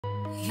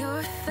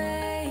Your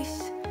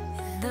face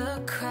in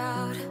the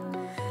crowd.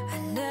 I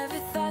never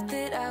thought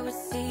that I would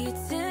see you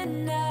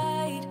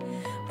tonight.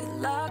 We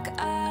lock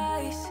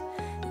eyes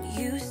and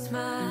you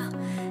smile.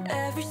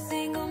 Every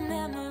single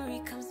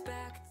memory comes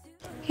back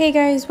to. Hey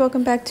guys,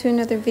 welcome back to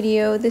another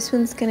video. This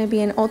one's gonna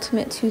be an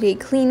ultimate 2-day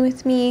clean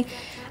with me.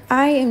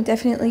 I am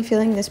definitely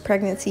feeling this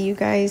pregnancy, you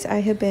guys.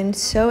 I have been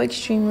so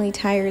extremely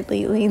tired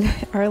lately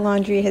that our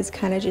laundry has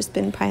kind of just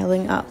been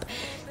piling up.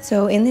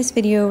 So in this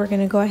video, we're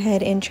gonna go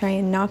ahead and try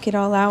and knock it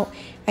all out.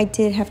 I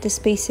did have to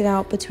space it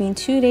out between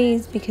 2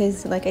 days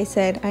because, like I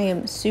said, I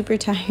am super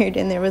tired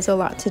and there was a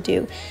lot to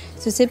do.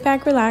 So sit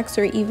back, relax,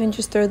 or even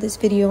just throw this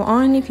video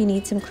on if you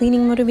need some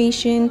cleaning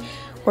motivation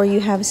or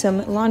you have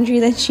some laundry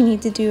that you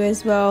need to do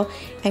as well,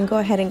 and go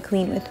ahead and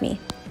clean with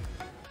me.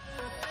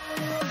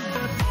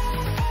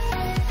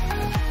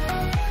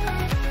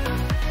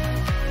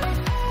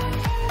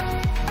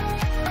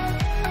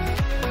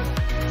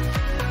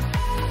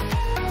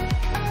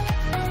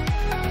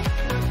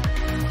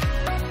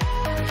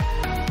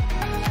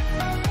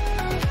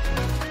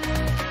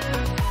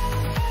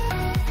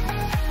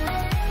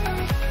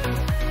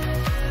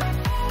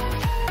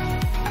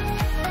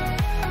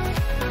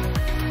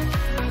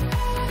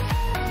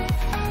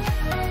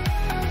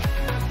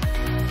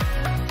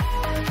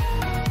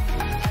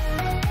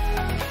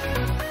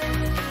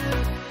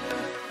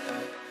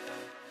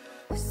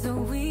 So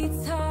we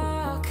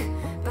talk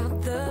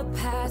about the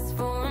past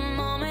for a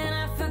moment.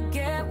 I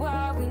forget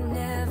why we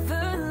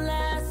never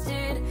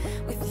lasted.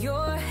 With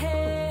your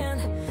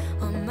hand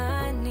on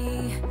my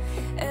knee,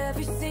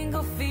 every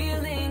single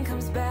feeling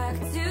comes back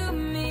to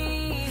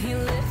me. Your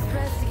lips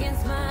pressed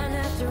against mine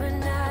after a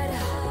night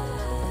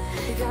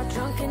out. We got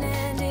drunk and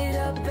ended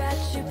up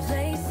at your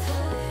place.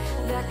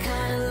 That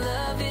kind of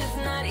love is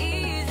not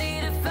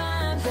easy to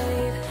find,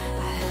 babe.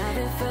 I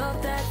haven't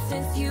felt that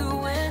since you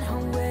went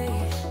away.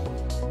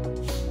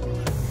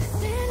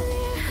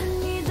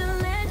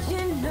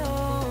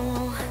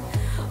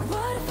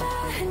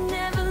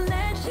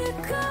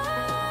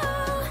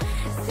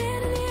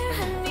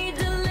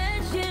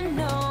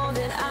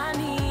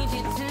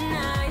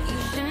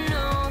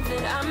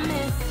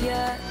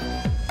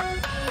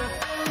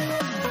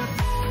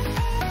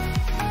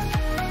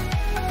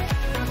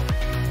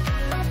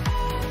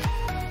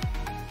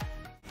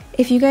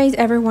 If you guys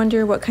ever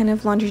wonder what kind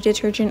of laundry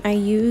detergent I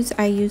use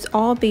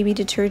all baby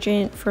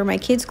detergent for my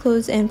kids'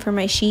 clothes and for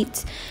my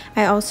sheets.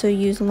 I also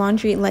use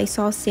laundry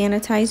Lysol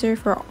sanitizer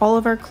for all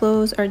of our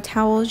clothes, our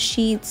towels,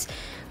 sheets,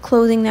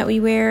 clothing that we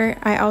wear.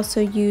 I also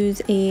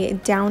use a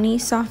Downy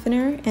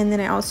softener, and then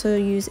I also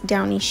use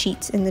Downy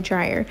sheets in the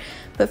dryer.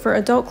 But for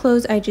adult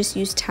clothes, I just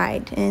use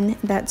Tide, and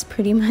that's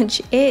pretty much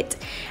it.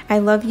 I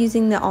love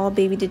using the all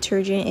baby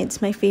detergent.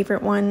 It's my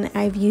favorite one.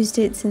 I've used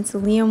it since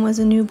Liam was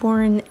a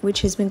newborn,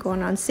 which has been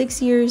going on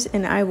 6 years,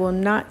 and I will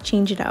not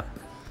change it up.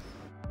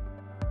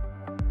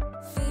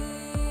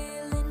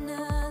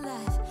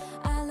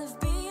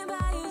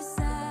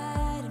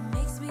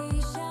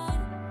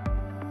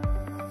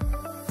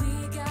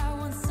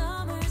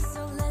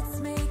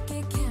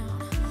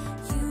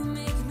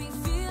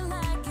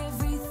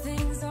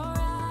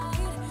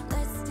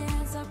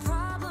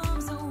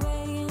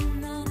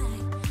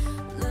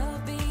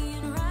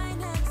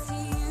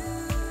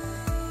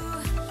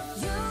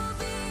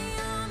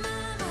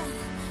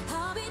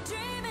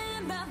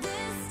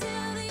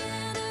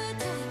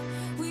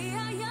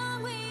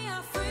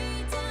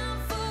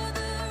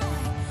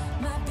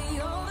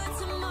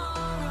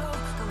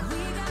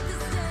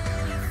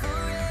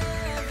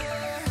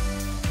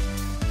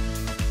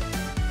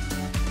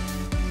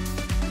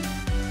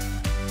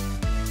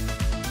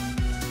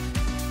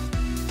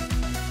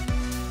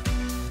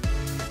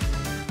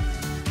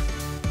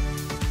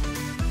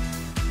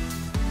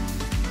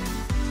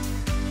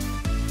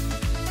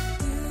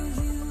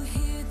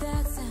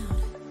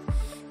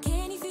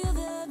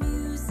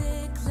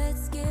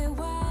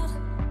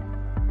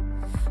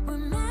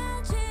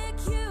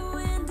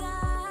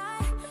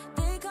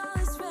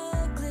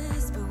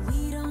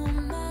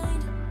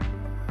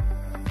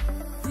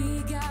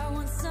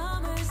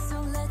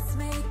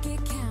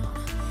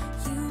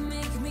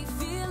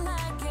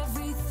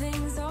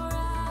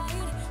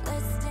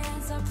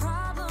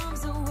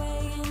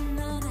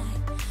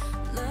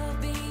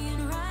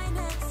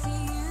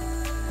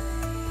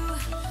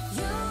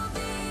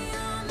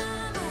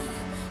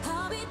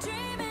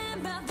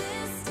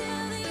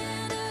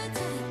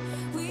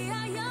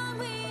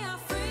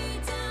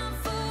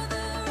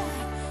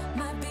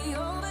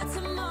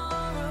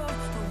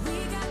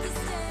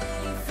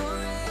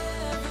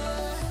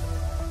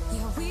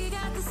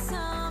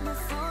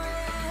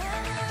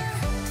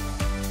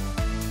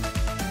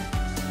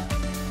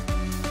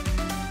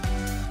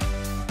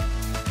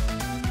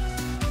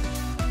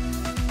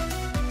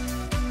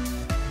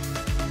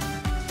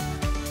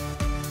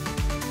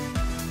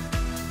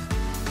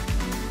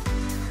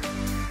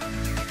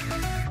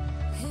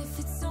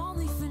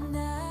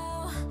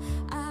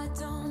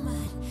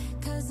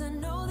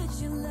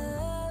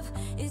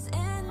 Is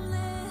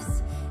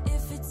endless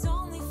if it's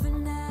only for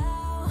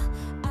now.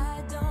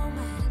 I don't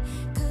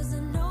mind, 'cause I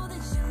know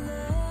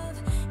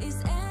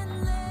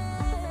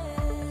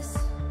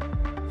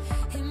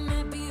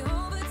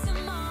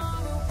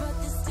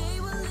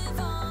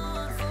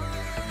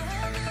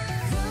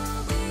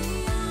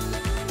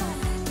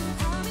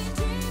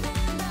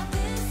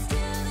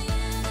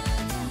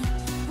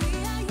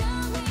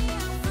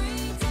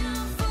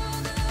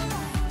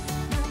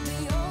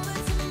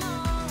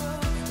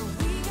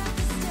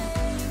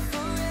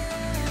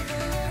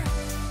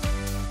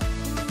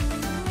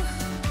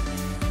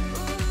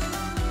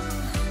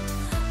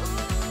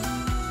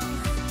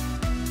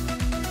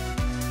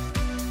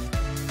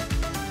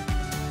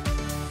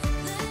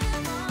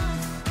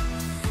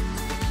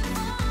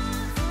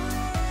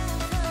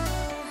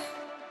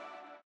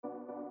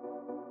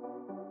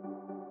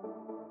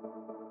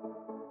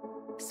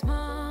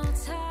Small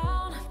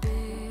town,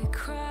 big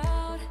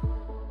crowd,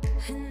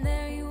 and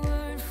there you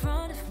were in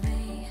front of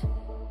me.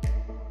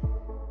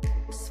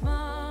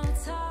 Small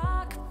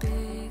talk,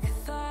 big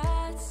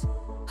thoughts,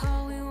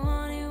 all we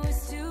wanted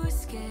was to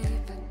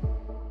escape.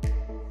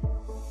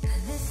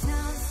 This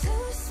sounds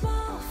too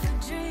small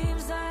for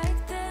dreams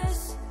like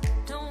this.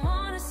 Don't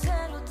wanna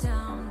settle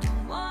down,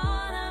 don't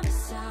wanna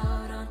miss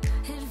out on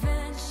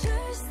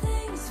adventures,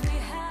 things we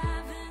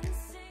haven't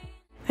seen.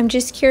 I'm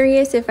just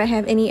curious if I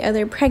have any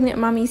other pregnant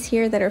mommies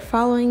here that are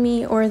following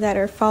me or that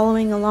are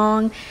following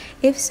along.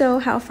 If so,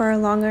 how far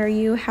along are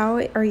you?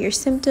 How are your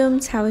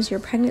symptoms? How is your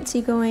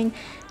pregnancy going?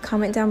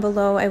 Comment down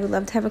below. I would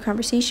love to have a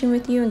conversation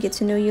with you and get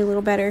to know you a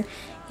little better.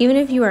 Even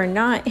if you are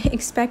not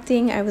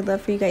expecting, I would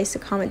love for you guys to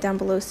comment down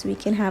below so we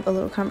can have a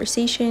little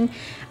conversation.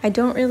 I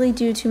don't really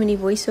do too many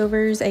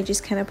voiceovers. I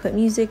just kind of put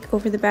music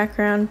over the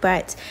background,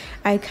 but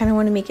I kind of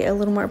want to make it a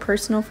little more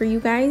personal for you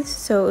guys.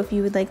 So if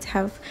you would like to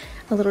have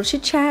a little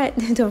chit chat,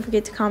 don't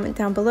forget to comment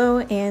down below,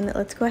 and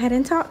let's go ahead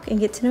and talk and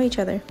get to know each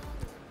other.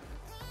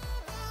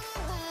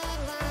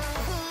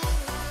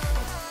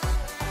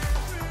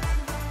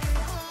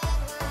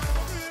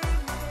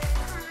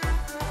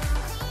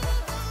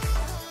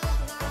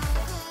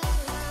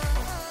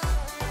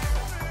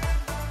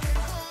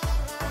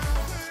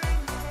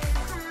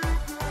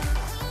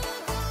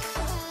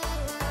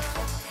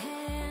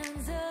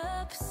 Hands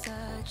up,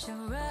 such a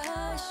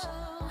rush.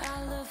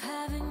 I love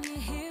having you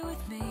here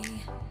with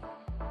me.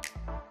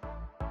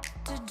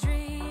 To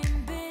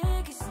dream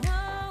big is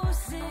no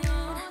sin.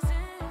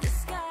 The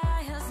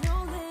sky has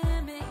no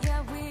limit,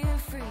 yeah, we're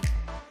free.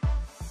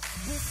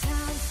 This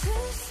sounds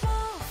too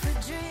small for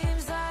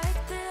dreams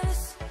like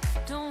this.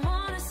 Don't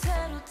wanna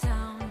settle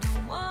down,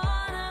 don't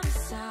wanna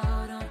miss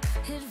out on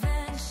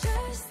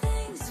adventures,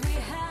 things we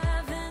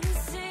haven't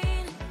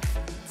seen.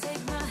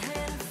 Take my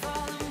hand and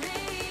follow me.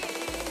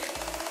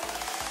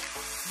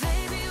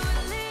 Baby,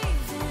 we're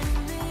leaving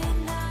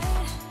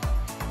midnight.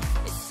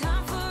 It's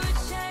time for a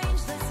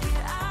change, let's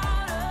get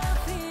out of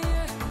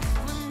here.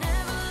 We'll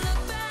never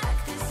look back,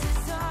 this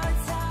is our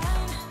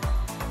time.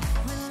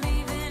 We're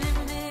leaving at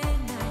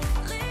midnight,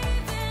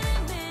 leaving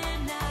at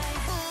midnight.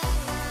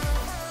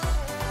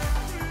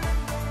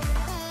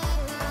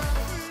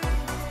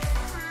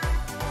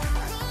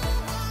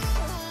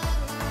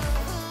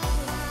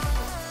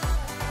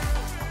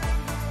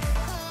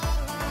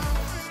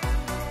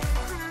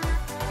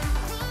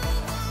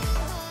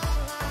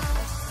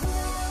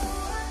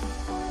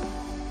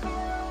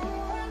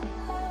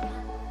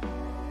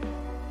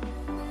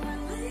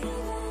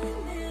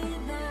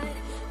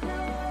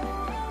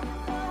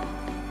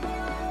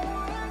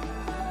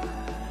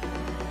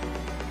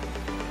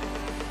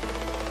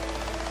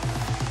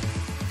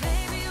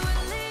 Baby,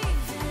 we're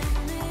leaving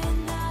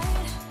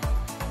midnight.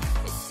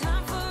 It's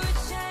time for a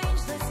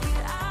change, let's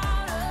get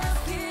out of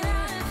here.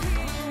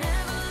 We'll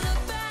never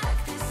look back,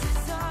 this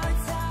is our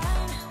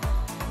time.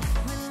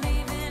 We're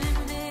leaving at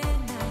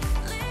midnight,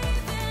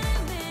 leaving at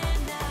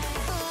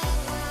midnight.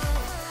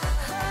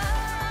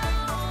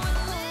 Oh,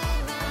 we're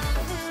leaving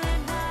at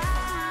midnight.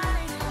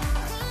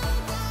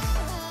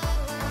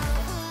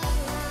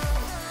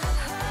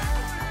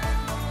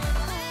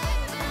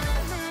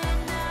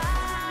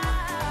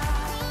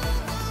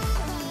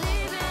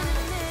 Leaving at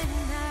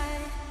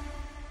midnight.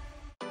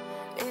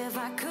 If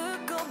I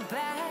could go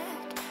back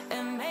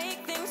and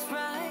make things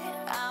right,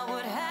 I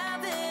would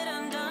have it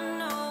undone.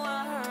 No,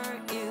 I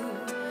hurt you.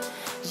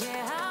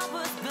 Yeah, I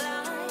was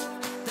blind.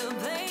 The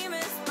blame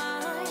is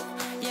mine.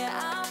 Yeah,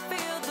 I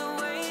feel the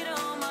weight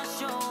on my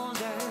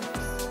shoulders.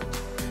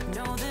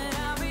 Know that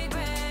I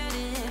regret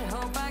it.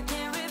 Hope I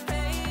can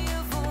repay you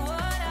for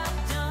what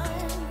I've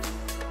done.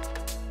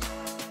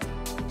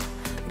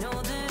 Know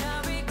that I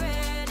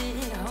regret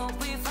it. Hope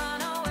we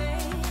find our way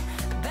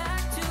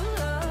back to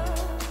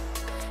love.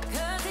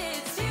 'Cause it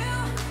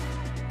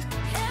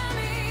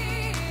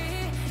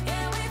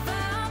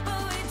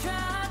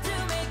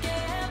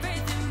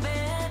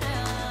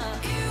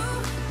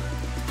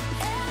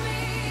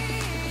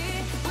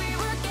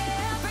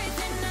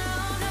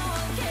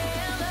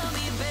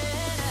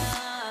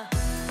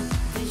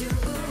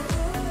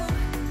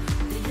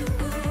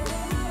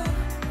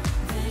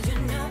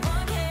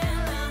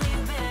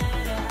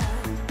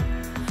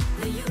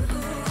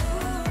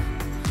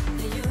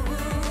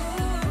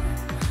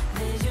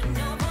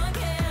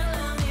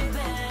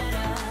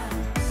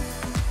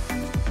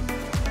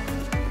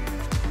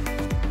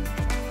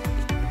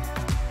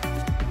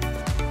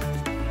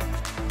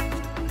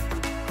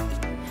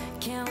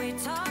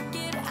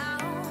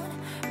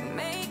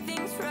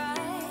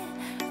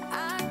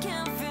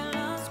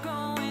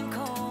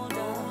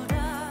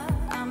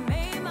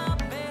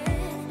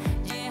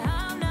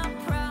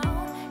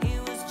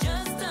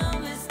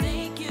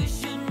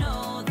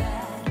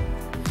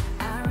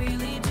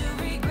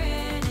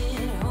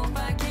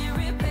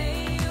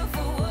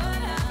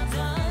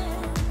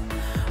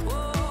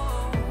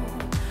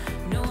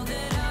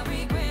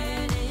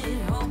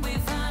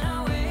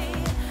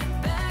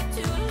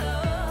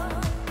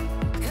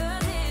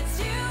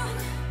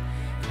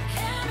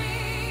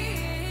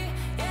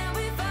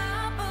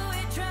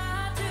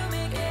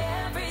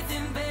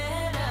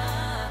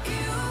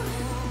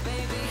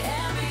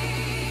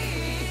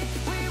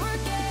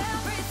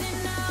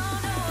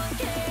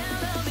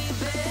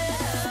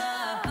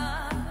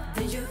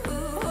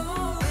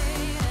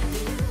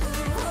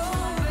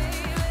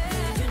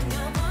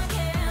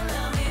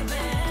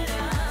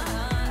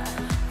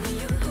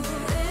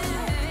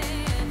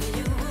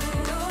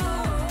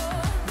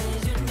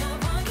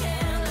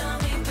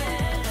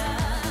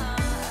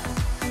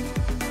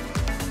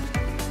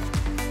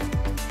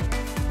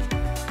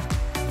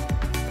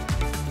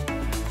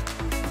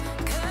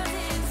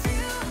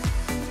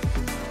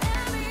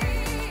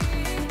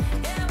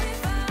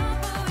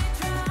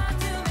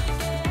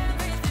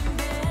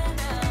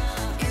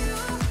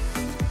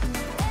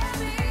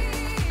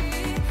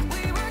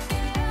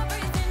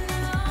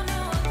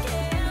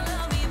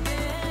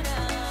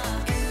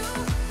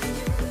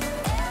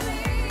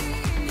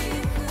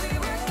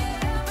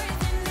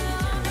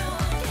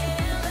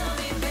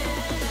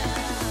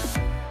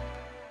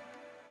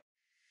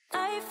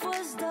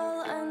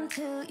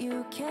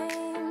you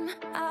came.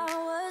 I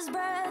was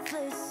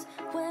breathless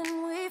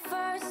when we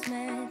first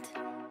met.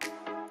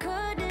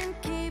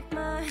 Couldn't keep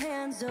my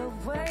hands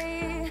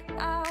away.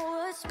 I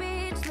was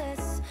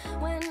speechless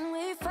when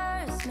we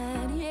first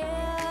met.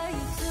 Yeah,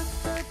 you took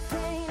the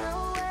pain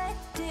away.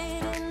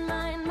 Didn't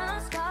mind my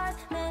scars,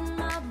 mend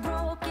my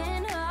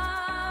broken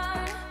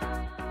heart.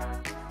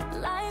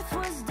 Life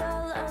was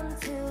dull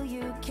until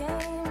you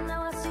came.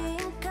 Now I see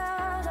in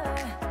color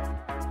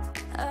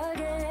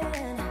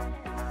again.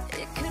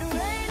 It could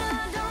rain,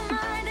 I don't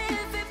mind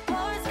if it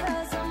pours,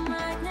 'cause I'm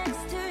right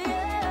next to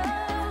you,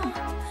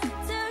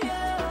 to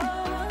you.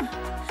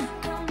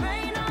 Come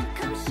rain or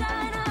come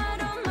shine, I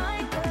don't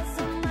mind, 'cause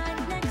I'm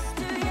right next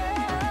to you.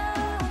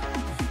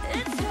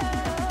 It's you,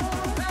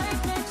 right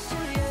next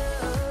to you,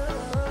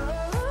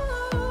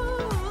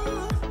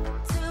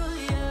 to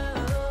you,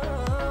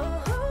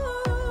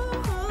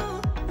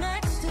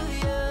 next to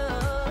you,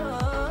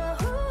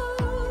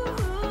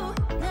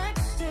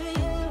 next to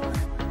you,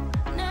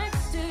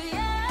 next to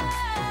you,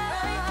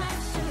 right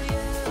next to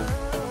you,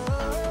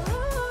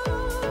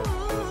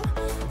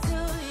 to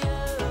you,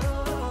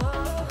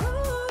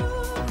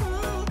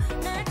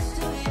 next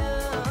to you,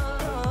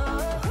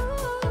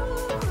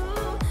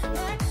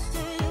 next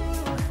to you,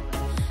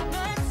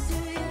 next to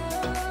you.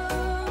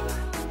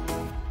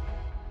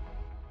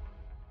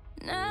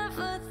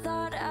 Never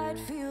thought I'd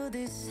feel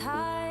this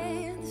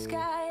high. The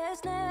sky has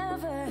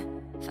never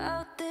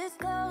felt this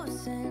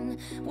close, and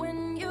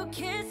when you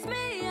kiss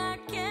me, I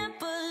can't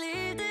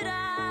believe that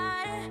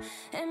I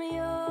am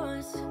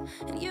yours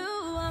and you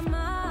are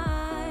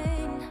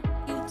mine.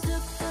 You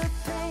took the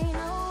pain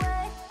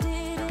away,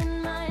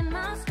 didn't mind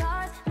my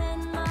scars,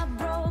 mend my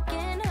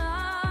broken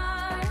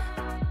heart.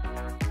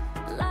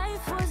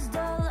 Life was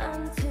dull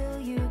until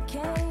you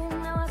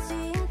came. Now I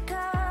see in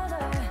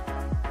color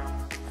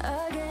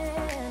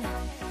again.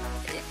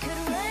 It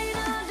could rain,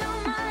 I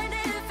don't mind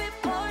if it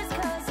pours,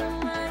 'cause I'm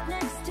right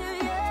next to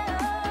you,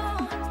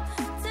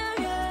 to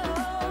you.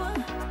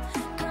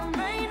 Come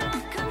rain or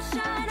come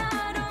shine,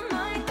 I don't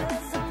mind,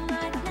 'cause I'm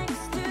right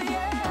next to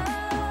you.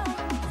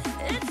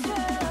 It's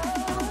you,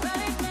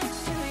 right next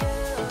to you,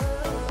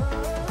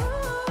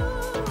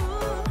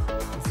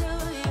 to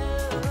you,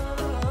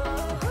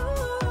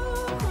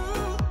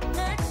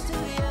 next to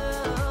you,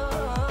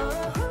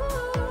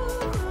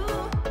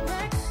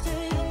 next to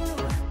you,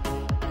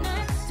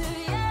 next to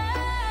you.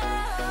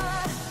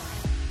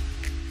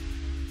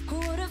 Who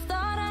would have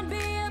thought I'd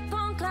be up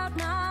on cloud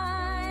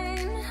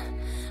nine?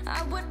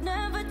 I would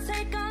never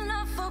take our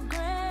love for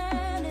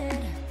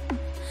granted.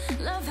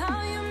 Love how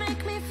you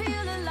make me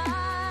feel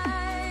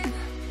alive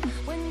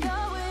when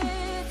you're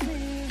with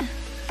me.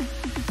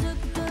 Took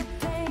the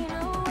pain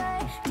away,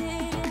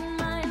 didn't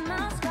mind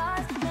my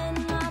scars, mend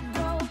my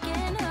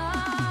broken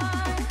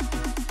heart.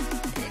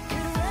 It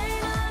could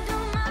rain, I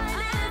don't mind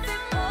if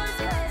it pours,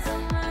 'cause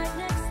I'm right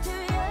next to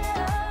you,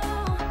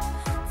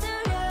 to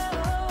you.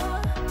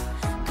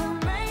 Come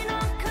rain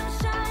or come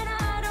shine,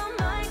 I don't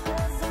mind,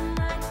 'cause I'm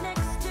right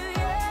next to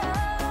you.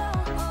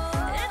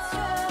 It's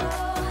you,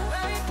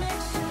 right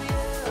next to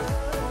you,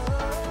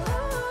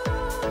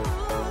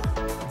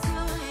 to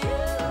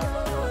you,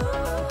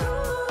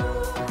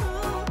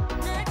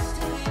 next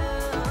to you,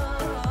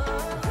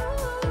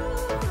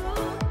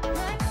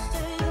 next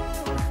to you,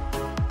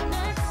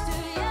 next to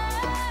you.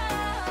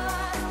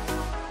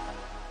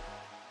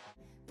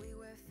 We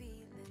were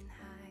feeling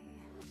high,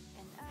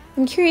 and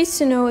I'm curious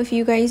to know if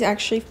you guys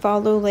actually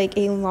follow like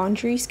a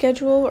laundry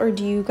schedule, or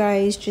do you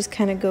guys just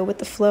kind of go with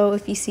the flow?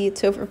 If you see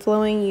it's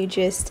overflowing, you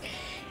just,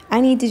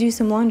 I need to do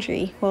some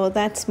laundry. Well,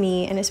 that's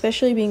me, and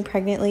especially being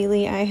pregnant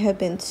lately, I have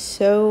been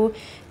so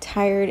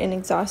tired and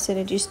exhausted.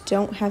 I just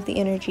don't have the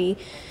energy.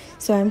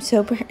 So I'm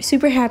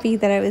super happy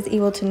that I was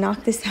able to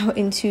knock this out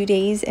in 2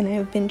 days, and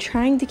I've been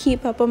trying to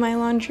keep up on my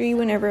laundry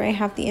whenever I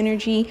have the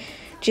energy,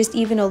 just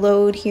even a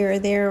load here or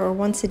there, or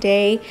once a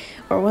day,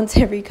 or once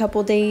every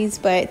couple days.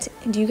 But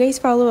do you guys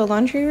follow a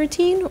laundry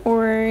routine,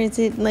 or is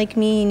it like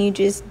me and you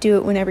just do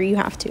it whenever you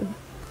have to?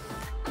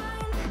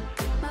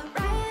 my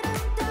ride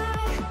or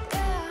die,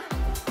 yeah.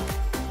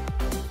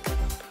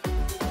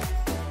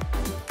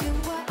 You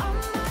were on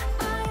my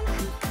mind,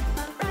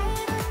 my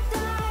ride or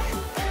die,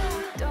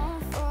 yeah.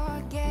 Don't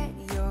forget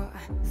your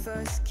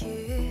first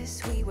kiss.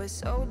 We were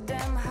so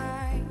damn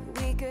high,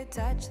 we could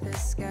touch the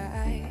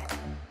sky.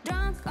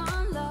 Drunk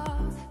on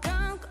love,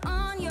 drunk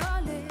on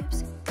your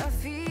lips, the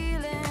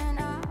feeling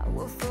I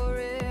will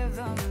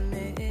forever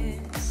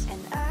miss.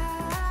 And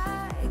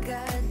I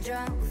got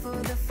drunk for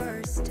the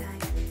first time.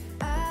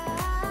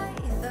 I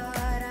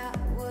thought I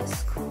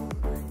was cool.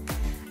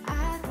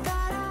 I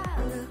thought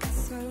I looked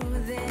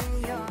smooth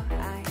in your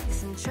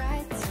eyes and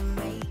tried to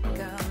make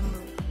a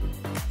move.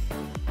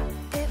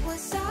 It was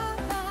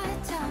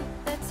summertime,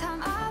 the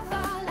time of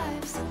our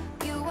lives.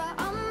 You were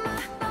on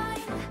my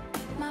mind,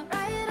 my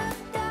ride or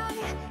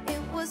die.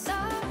 It was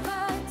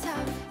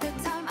summertime, the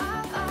time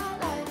of our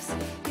lives.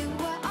 You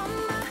were on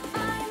my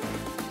mind,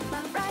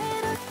 my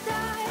ride or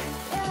die,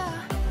 yeah.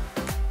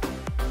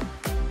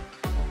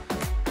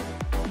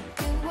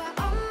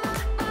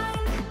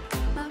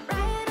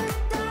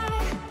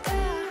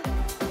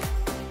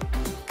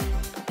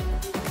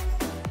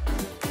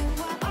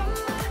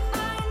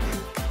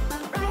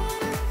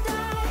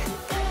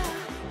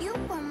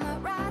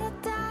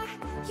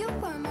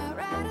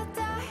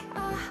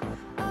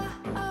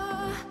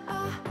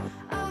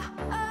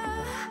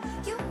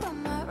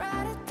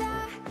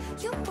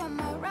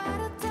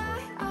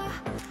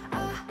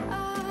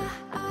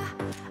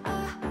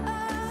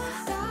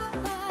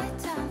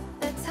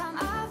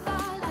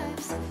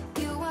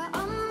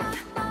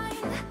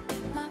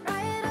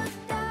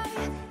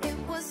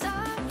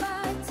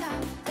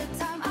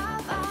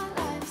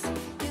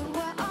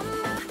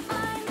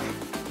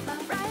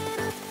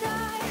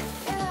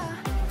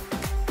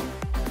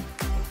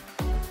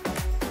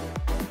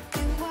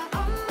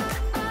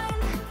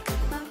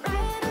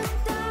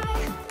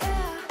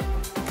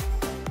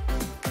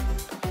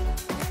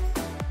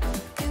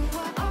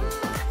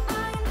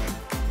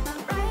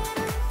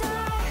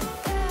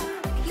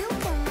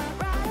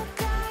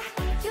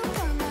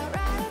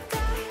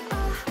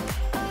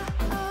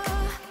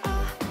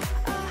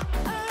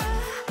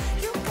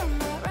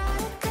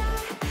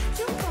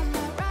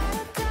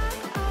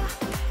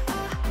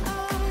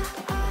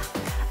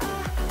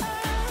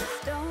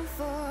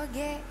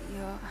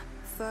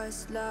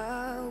 first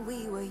love.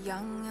 We were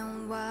young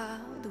and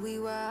wild, we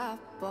were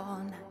up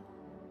all night.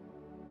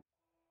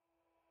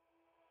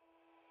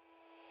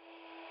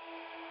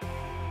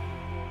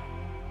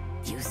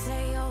 You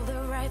say all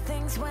the right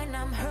things when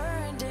I'm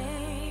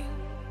hurting.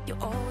 You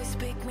always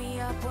pick me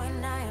up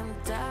when I am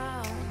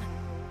down.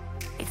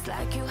 It's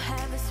like you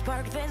have a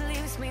spark that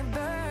leaves me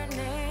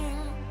burning.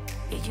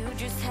 Yeah, you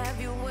just have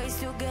your ways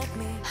to get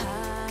me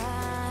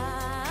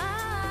high.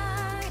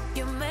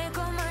 You make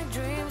all my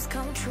dreams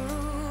come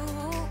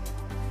true.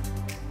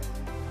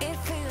 It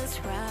feels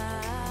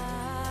right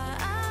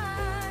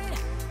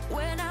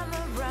when I'm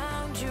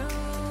around you.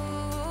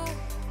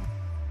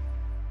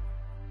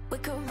 We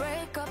could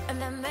break up and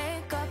then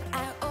make up.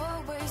 I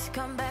always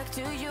come back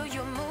to you.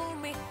 You move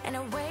me in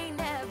a way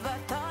never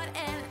thought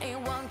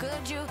anyone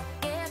could. You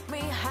get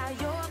me high.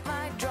 You're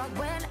my drug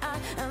when I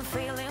am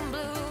feeling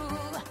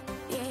blue.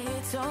 Yeah,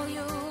 it's all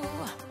you,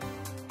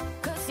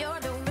 'cause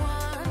you're the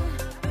one.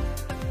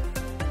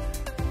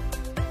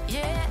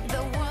 Yeah,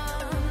 the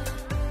one.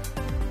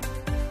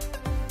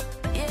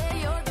 Yeah,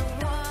 you're the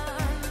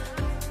one.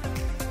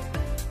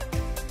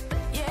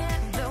 Yeah,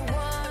 the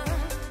one.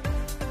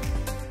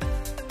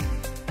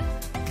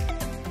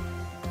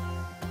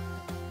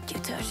 You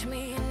touch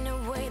me in a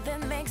way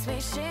that makes me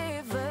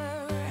shiver.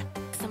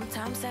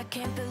 Sometimes I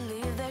can't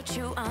believe that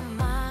you are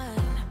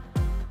mine.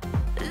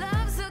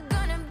 Love's a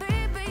gun and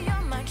baby,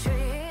 you're my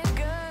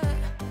trigger.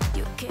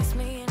 You kiss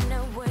me in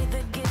a way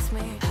that gets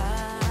me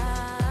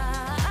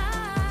high.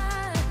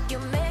 You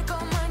make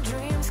all my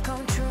dreams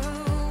come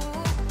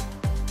true.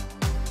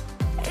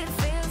 It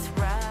feels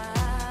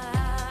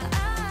right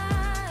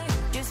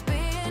just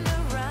being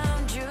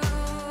around you.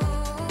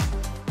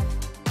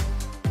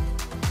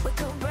 We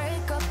could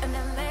break up and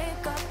then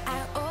make up. I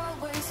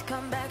always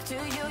come back to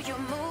you. You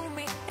move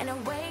me in a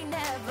way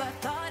never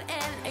thought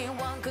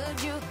anyone could.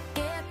 You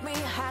get me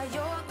high.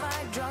 You're my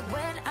drug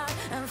when I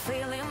am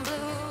feeling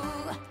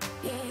blue.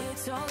 Yeah,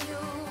 it's all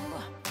you,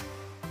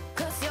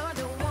 'cause you're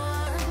the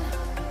one.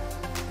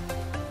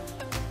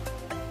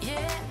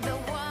 Yeah, the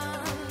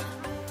one.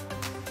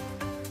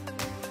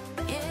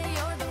 Yeah,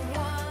 you're the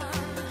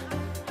one.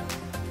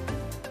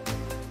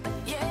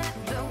 Yeah,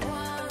 the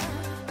one.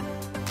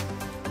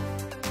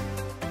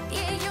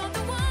 Yeah, you're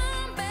the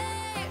one,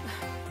 babe.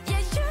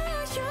 Yeah,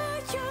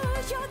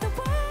 you're the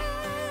one.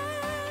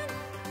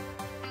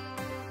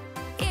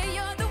 Yeah,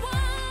 you're the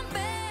one,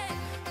 babe.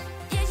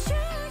 Yeah,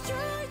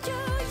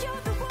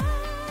 you're the one.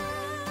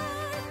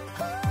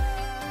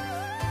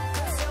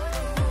 'Cause you're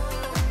the one.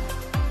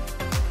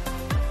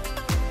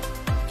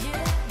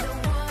 Yeah, the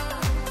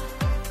one.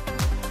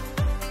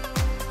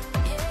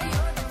 Yeah,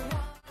 you're the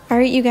one.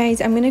 Alright you guys,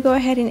 I'm going to go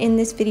ahead and end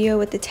this video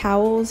with the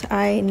towels.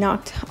 I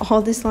knocked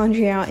all this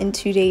laundry out in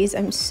 2 days.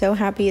 I'm so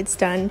happy it's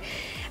done.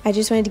 I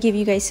just wanted to give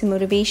you guys some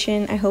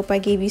motivation. I hope I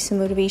gave you some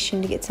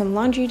motivation to get some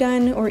laundry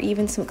done or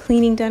even some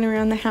cleaning done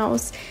around the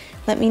house.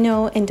 Let me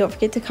know, and don't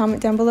forget to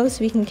comment down below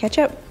so we can catch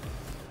up.